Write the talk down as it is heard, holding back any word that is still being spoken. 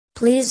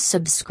Please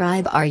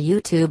subscribe our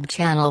YouTube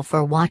channel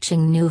for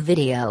watching new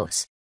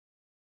videos.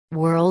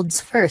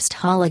 World's first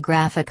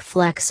holographic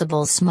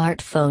flexible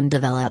smartphone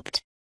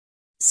developed.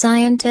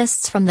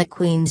 Scientists from the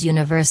Queen's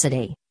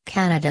University,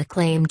 Canada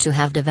claim to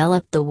have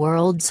developed the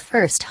world's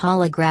first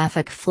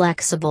holographic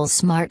flexible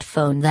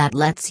smartphone that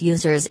lets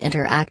users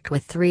interact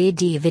with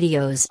 3D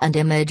videos and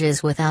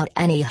images without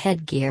any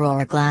headgear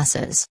or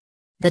glasses.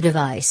 The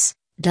device,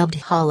 dubbed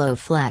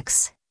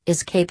HoloFlex,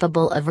 is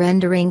capable of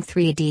rendering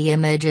 3D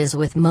images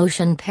with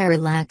motion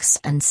parallax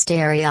and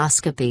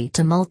stereoscopy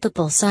to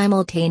multiple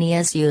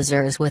simultaneous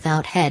users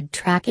without head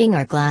tracking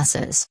or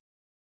glasses.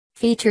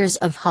 Features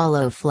of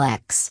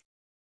HoloFlex.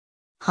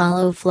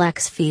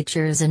 HoloFlex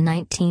features a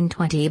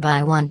 1920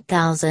 by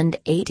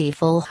 1080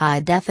 full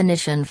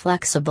high-definition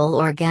flexible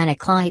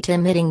organic light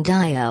emitting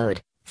diode,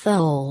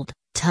 FOLED,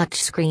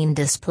 touchscreen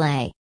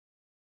display.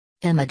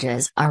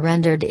 Images are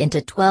rendered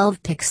into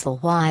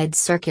 12-pixel wide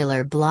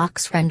circular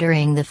blocks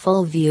rendering the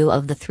full view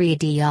of the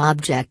 3D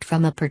object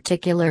from a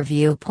particular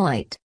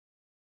viewpoint.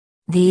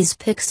 These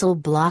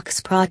pixel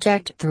blocks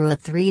project through a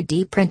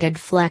 3D printed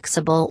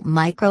flexible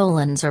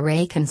microlens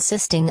array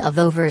consisting of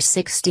over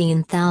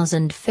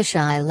 16,000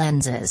 fisheye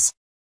lenses.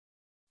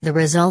 The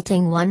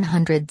resulting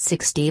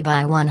 160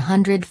 by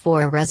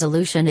 104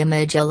 resolution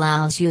image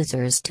allows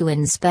users to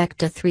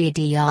inspect a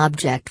 3D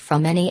object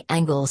from any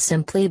angle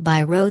simply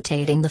by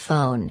rotating the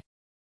phone.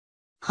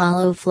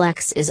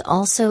 HoloFlex is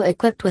also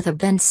equipped with a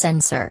bend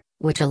sensor,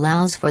 which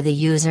allows for the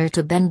user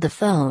to bend the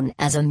phone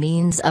as a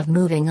means of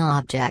moving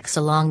objects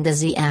along the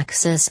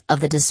z-axis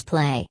of the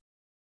display.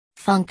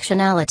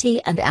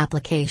 Functionality and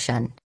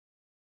application.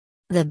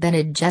 The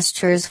bended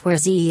gestures for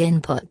Z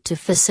input to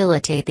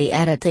facilitate the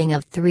editing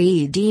of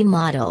 3D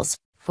models,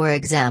 for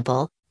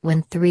example,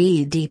 when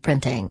 3D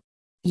printing.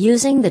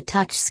 Using the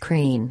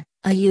touchscreen,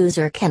 a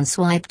user can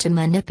swipe to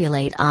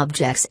manipulate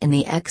objects in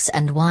the X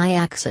and Y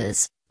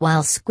axes,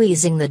 while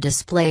squeezing the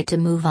display to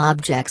move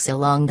objects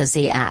along the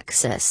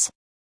Z-axis.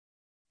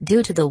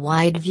 Due to the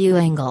wide view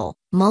angle,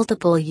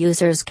 multiple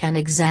users can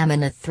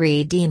examine a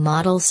 3D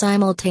model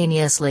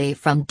simultaneously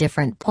from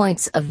different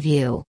points of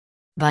view.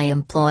 By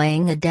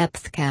employing a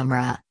depth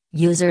camera,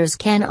 users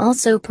can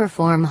also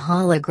perform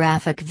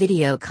holographic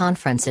video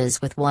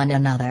conferences with one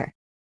another.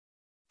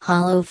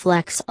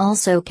 HoloFlex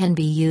also can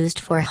be used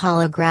for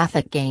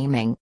holographic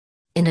gaming.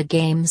 In a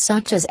game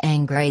such as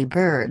Angry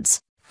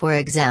Birds, for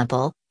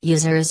example,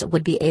 users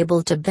would be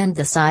able to bend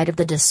the side of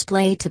the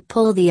display to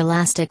pull the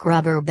elastic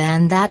rubber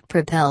band that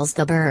propels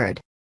the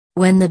bird.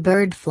 When the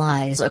bird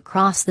flies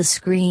across the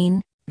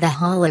screen, the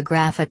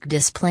holographic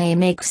display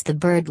makes the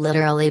bird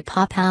literally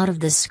pop out of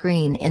the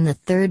screen in the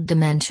third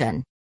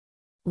dimension.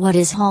 What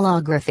is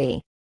holography?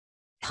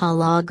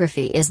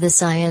 Holography is the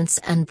science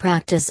and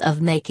practice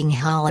of making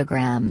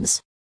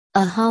holograms.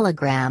 A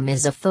hologram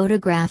is a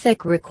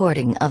photographic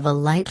recording of a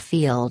light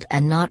field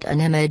and not an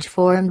image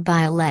formed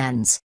by a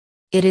lens.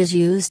 It is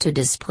used to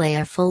display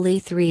a fully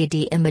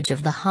 3D image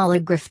of the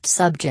holographed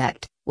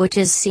subject, which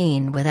is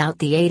seen without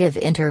the aid of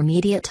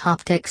intermediate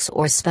optics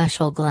or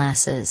special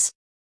glasses.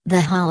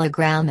 The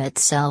hologram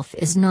itself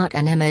is not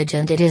an image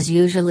and it is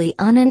usually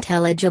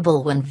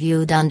unintelligible when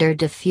viewed under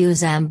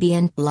diffuse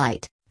ambient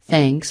light.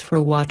 Thanks for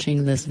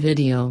watching this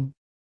video.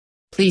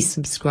 Please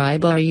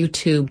subscribe our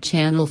YouTube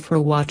channel for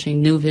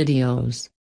watching new videos.